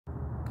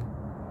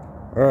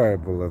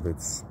Alright,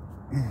 beloveds.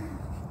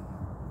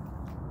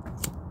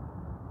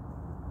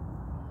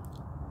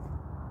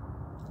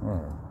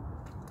 Alright.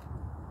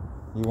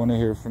 You want to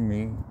hear from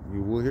me?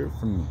 You will hear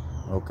from me.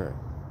 Okay.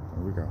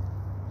 Here we go.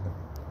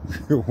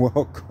 You're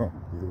welcome.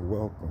 You're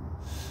welcome.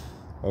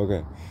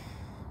 Okay.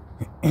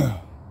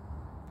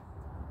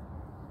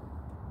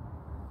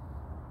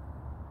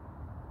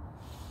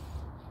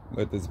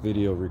 Let this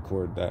video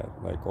record that.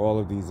 Like all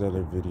of these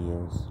other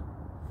videos,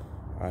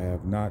 I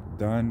have not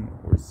done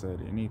or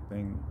said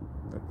anything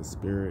that the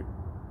Spirit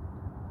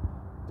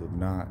did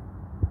not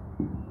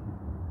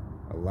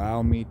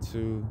allow me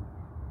to.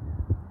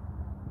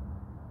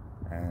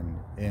 And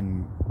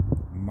in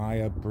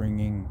my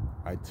upbringing,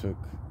 I took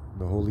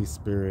the Holy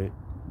Spirit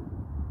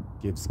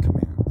gives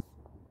commands.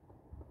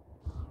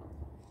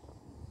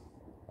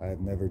 I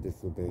have never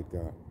disobeyed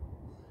God.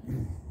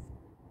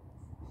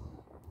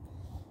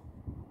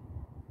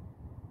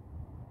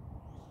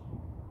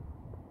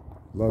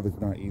 Love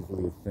is not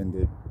easily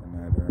offended, and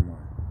neither am I.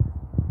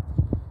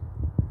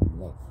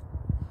 Love.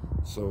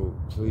 So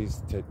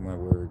please take my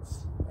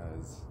words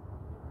as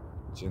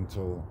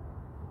gentle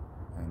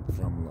and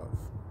from love.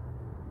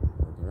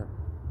 Okay?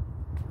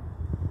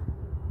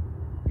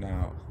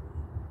 Now,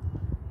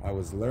 I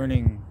was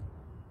learning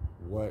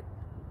what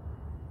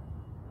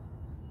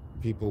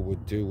people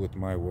would do with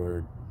my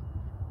word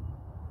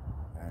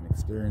and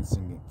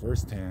experiencing it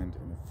firsthand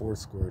in a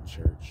Foursquare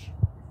church.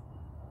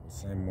 The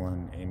same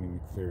one Amy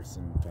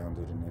McPherson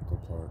founded in Echo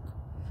Park.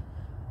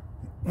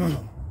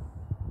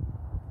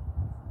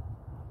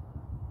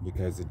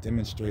 Because it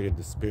demonstrated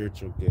the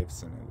spiritual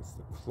gifts and it was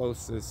the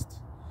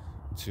closest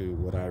to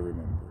what I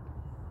remembered.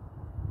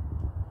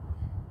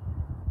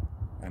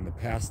 And the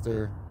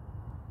pastor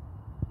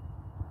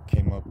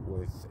came up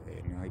with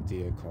an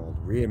idea called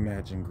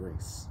Reimagine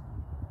Grace.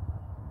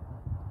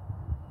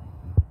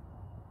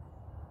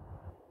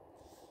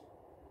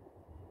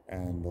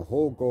 And the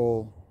whole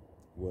goal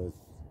was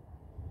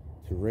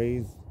to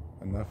raise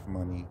enough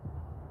money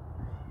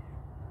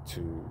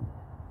to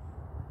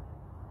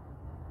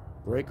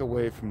break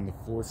away from the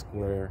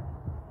Foursquare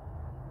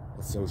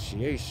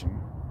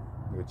Association,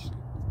 which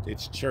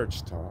it's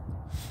church talk,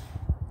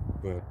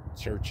 but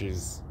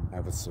churches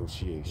have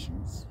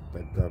associations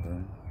that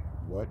govern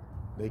what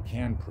they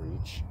can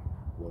preach,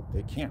 what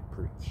they can't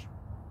preach,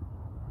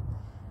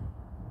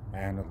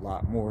 and a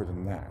lot more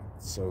than that.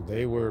 So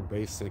they were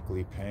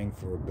basically paying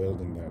for a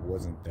building that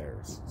wasn't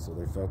theirs. So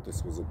they felt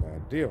this was a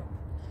bad deal.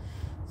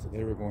 So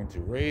they were going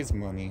to raise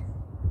money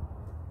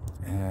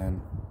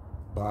and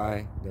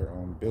buy their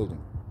own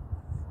building.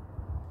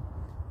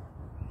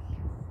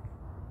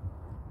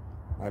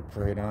 I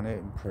prayed on it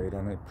and prayed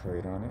on it,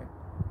 prayed on it.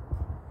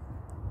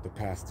 The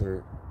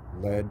pastor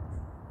led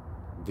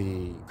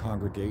the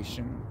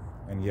congregation.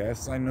 And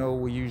yes, I know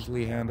we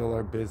usually handle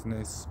our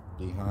business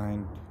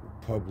behind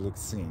public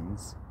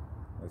scenes.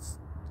 That's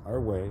our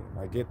way,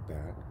 I get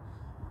that.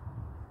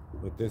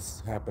 But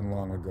this happened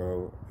long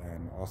ago,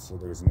 and also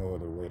there's no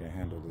other way to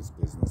handle this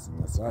business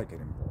unless I get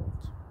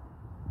involved.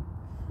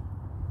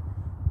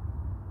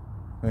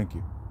 Thank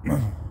you.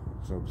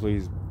 So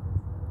please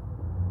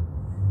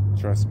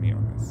trust me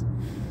on this.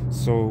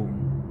 So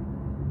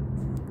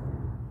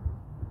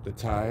the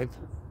tithe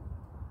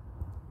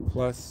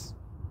plus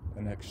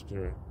an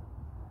extra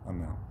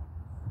amount.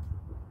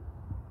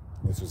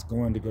 This was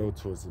going to go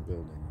towards the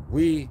building.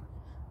 We,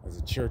 as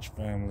a church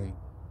family,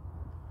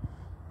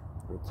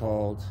 were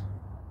called,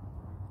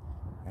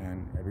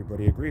 and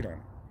everybody agreed on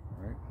it.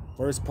 Right?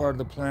 First part of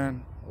the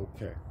plan,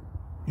 okay.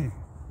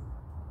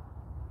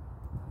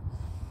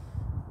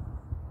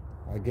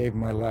 I gave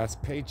my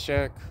last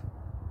paycheck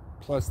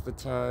plus the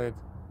tithe,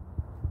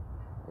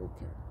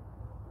 okay.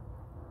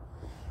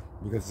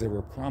 Because there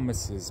were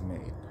promises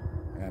made,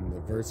 and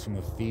the verse from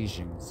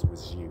Ephesians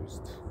was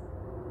used.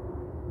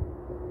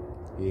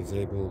 He is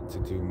able to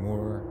do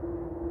more,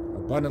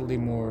 abundantly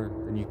more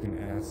than you can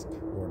ask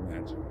or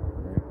imagine.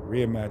 Right?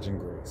 Reimagine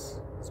Grace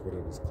is what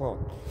it was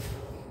called.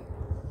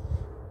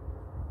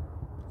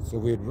 So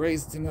we had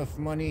raised enough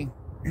money,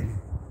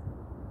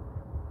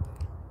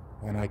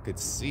 and I could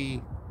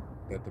see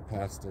that the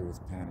pastor was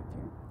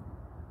panicking.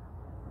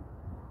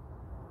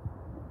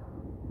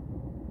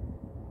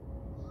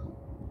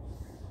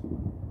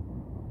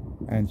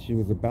 And she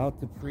was about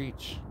to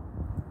preach,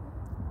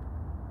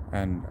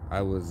 and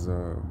I was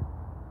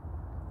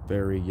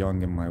very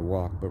young in my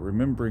walk, but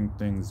remembering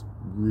things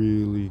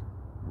really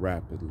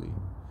rapidly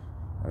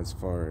as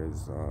far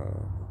as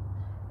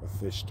a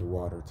fish to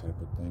water type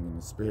of thing. And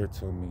the Spirit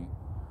told me,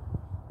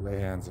 lay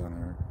hands on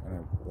her. And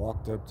I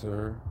walked up to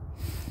her,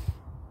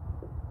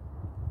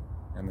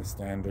 and the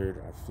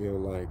standard, I feel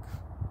like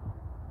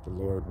the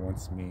Lord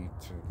wants me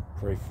to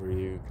pray for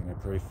you. Can I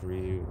pray for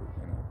you?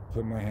 And I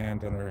put my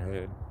hand on her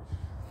head,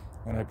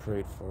 and I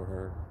prayed for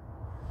her.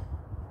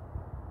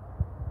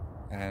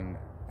 And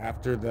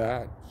after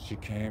that, she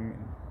came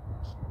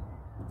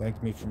and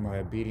thanked me for my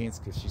obedience,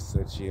 because she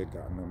said she had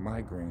gotten a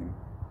migraine,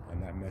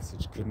 and that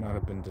message could not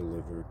have been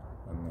delivered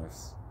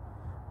unless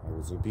I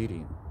was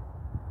obedient.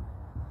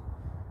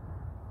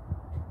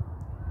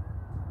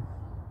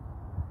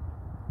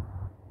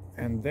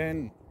 And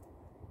then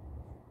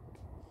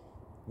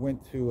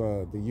went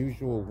to the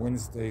usual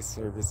Wednesday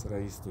service that I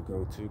used to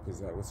go to, because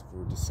that was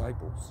for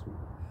disciples.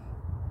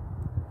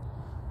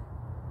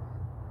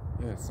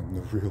 Yes, I'm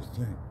the real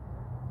thing.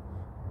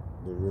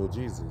 The real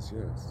Jesus,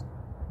 yes.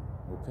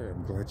 Okay,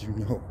 I'm glad you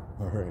know.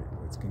 All right,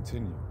 let's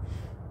continue.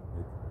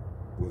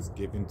 It was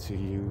given to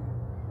you.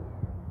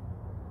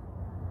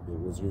 It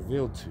was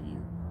revealed to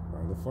you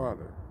by the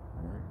Father.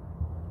 All right?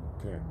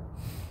 Okay.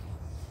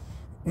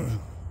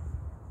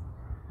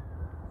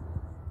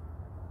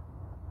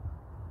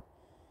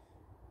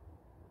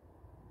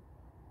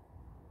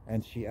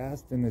 And she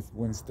asked in this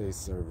Wednesday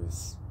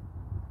service,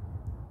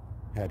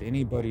 had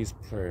anybody's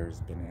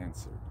prayers been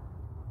answered?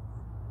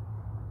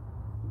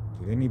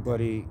 Did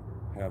anybody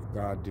have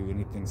God do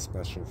anything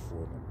special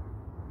for them?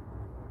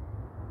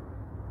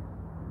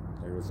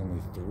 There was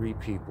only 3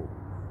 people,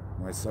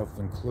 myself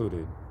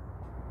included,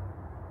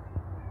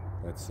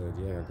 that said,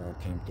 yeah, God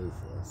came through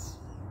for us.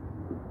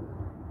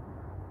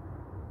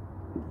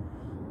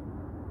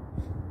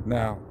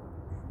 Now,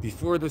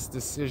 before this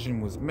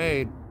decision was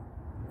made,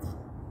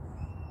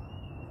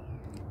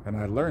 and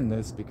I learned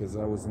this because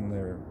I was in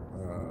their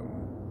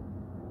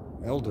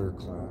elder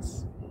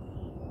class,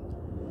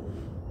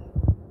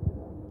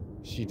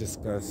 she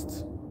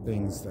discussed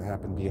things that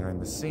happened behind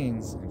the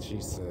scenes, and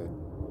she said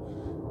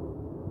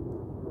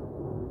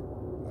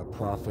a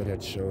prophet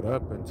had showed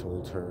up and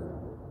told her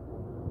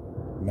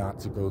not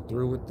to go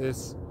through with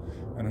this,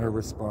 and her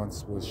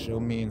response was, show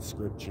me in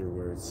scripture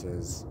where it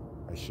says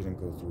I shouldn't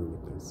go through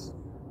with this.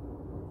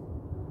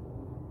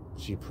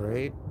 She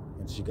prayed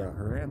and she got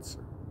her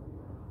answer.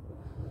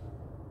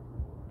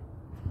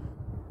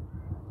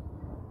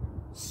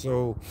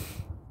 So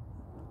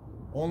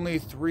only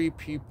 3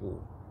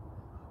 people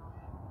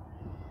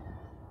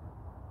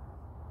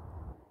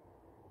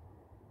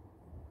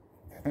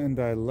and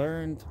I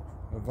learned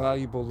a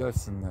valuable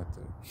lesson that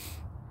day.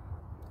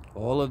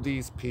 All of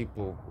these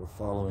people were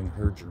following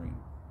her dream,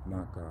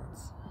 not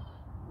God's.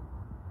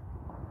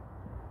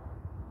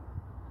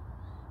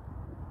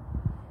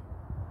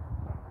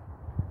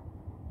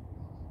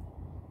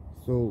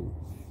 So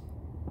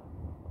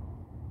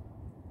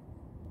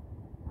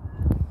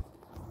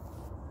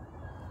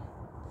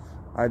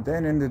I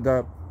then ended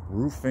up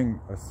roofing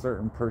a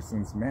certain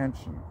person's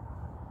mansion.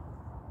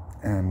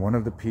 And one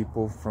of the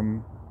people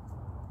from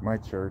my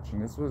church,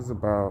 and this was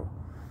about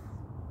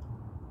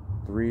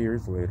 3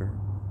 years later,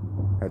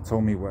 had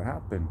told me what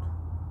happened.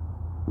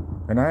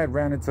 And I had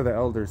ran into the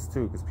elders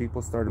too, because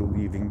people started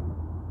leaving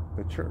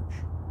the church.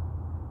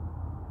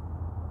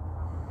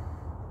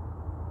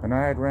 And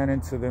I had ran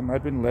into them.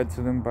 I'd been led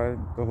to them by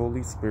the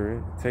Holy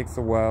Spirit. It takes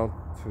a while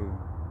to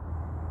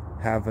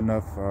have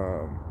enough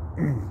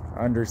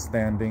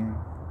understanding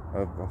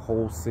of the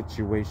whole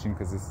situation,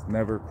 because it's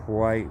never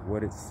quite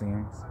what it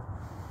seems.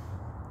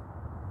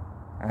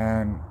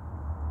 And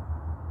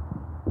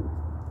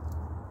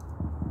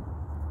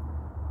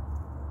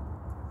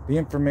the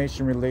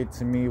information relayed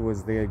to me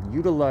was they had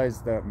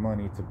utilized that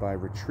money to buy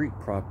retreat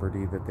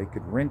property that they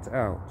could rent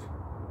out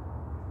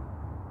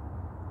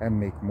and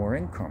make more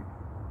income.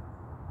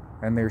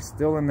 And they're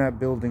still in that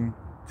building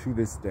to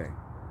this day.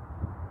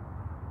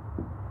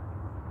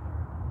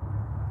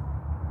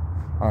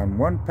 On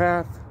one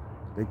path,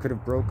 they could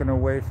have broken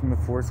away from the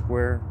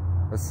Foursquare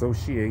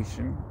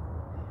Association,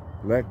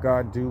 let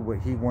God do what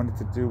he wanted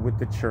to do with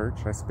the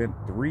church. I spent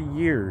 3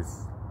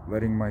 years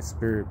letting my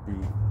spirit be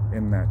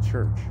in that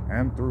church,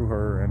 and through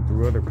her and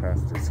through other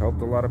pastors,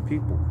 helped a lot of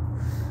people.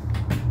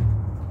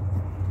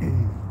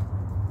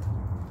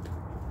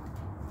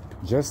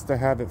 Just to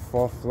have it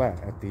fall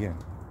flat at the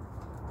end.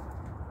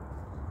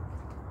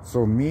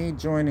 So me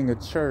joining a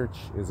church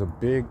is a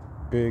big,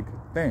 big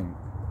thing.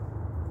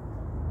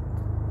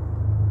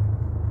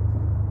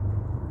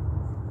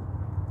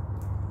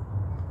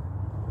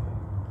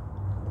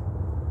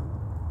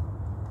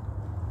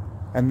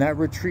 And that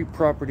retreat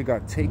property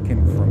got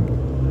taken from me.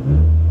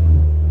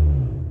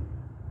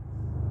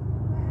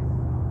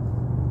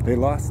 They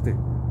lost it.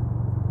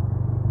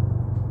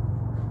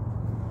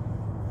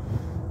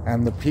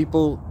 And the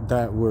people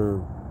that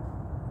were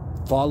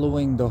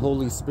following the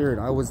Holy Spirit,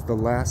 I was the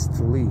last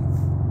to leave.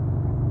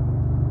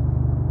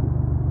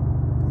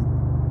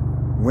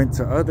 Went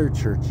to other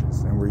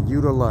churches and were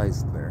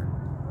utilized there.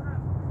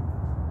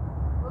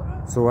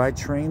 So I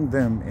trained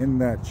them in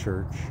that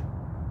church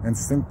and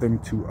sent them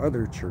to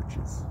other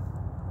churches.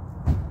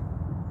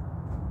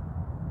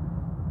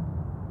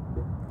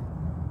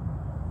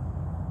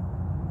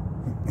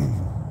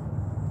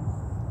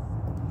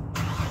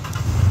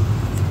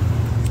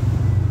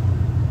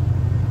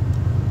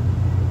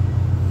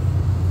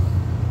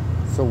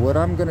 So what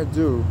I'm gonna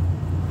do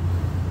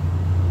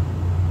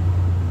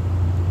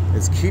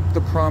is keep the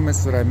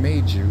promise that I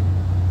made you,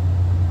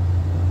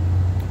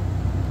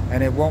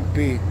 and it won't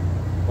be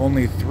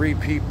only 3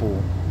 people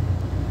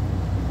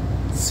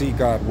see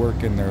God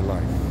work in their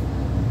life.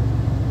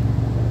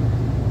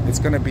 It's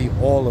going to be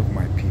all of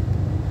my people.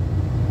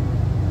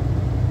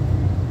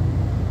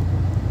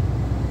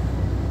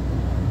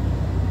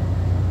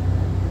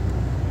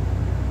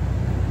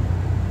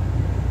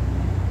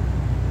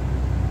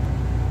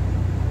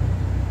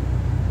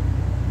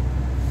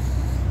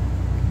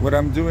 what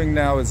I'm doing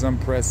now is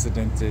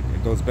unprecedented.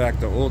 It goes back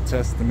to Old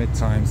Testament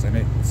times, and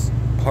it's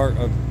part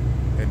of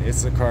an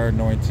Issachar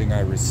anointing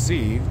I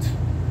received,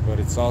 but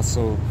it's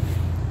also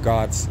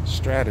God's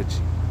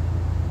strategy.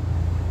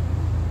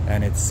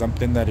 And it's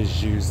something that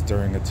is used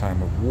during a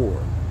time of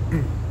war.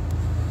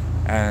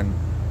 And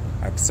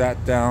I've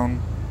sat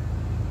down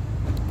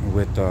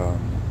with a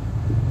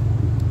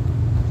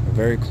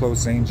very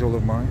close angel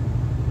of mine,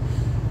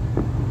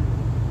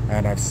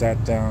 and I've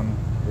sat down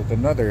with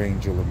another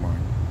angel of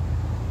mine.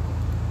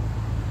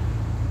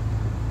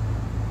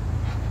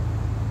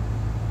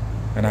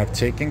 And I've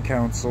taken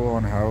counsel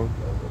on how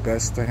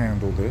best to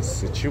handle this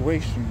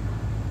situation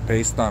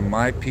based on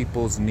my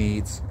people's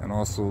needs and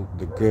also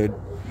the good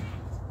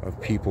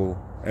of people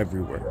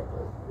everywhere.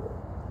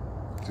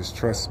 Just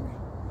trust me.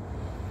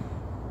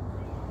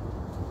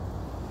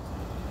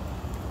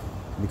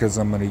 Because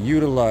I'm going to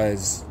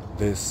utilize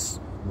this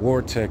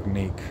war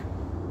technique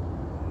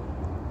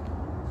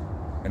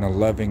in a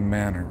loving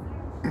manner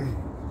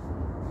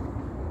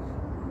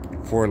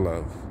for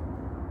love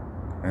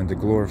and to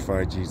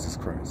glorify Jesus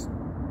Christ.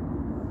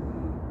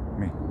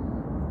 Me.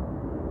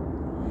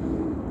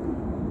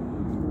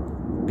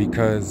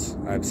 Because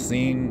I've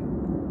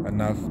seen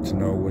enough to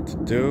know what to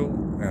do,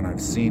 and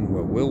I've seen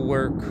what will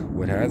work,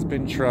 what has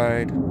been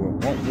tried,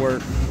 what won't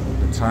work,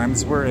 the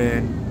times we're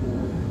in.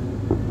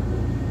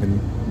 The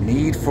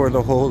need for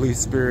the Holy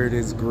Spirit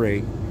is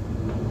great.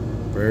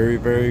 Very,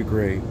 very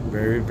great.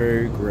 Very,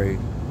 very great.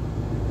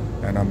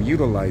 And I'm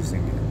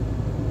utilizing it.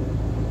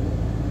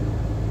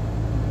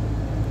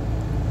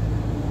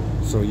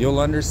 So you'll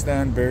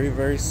understand very,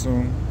 very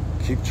soon.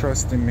 Keep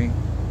trusting me.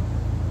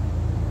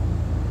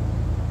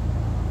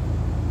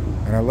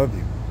 And I love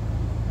you.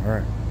 All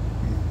right.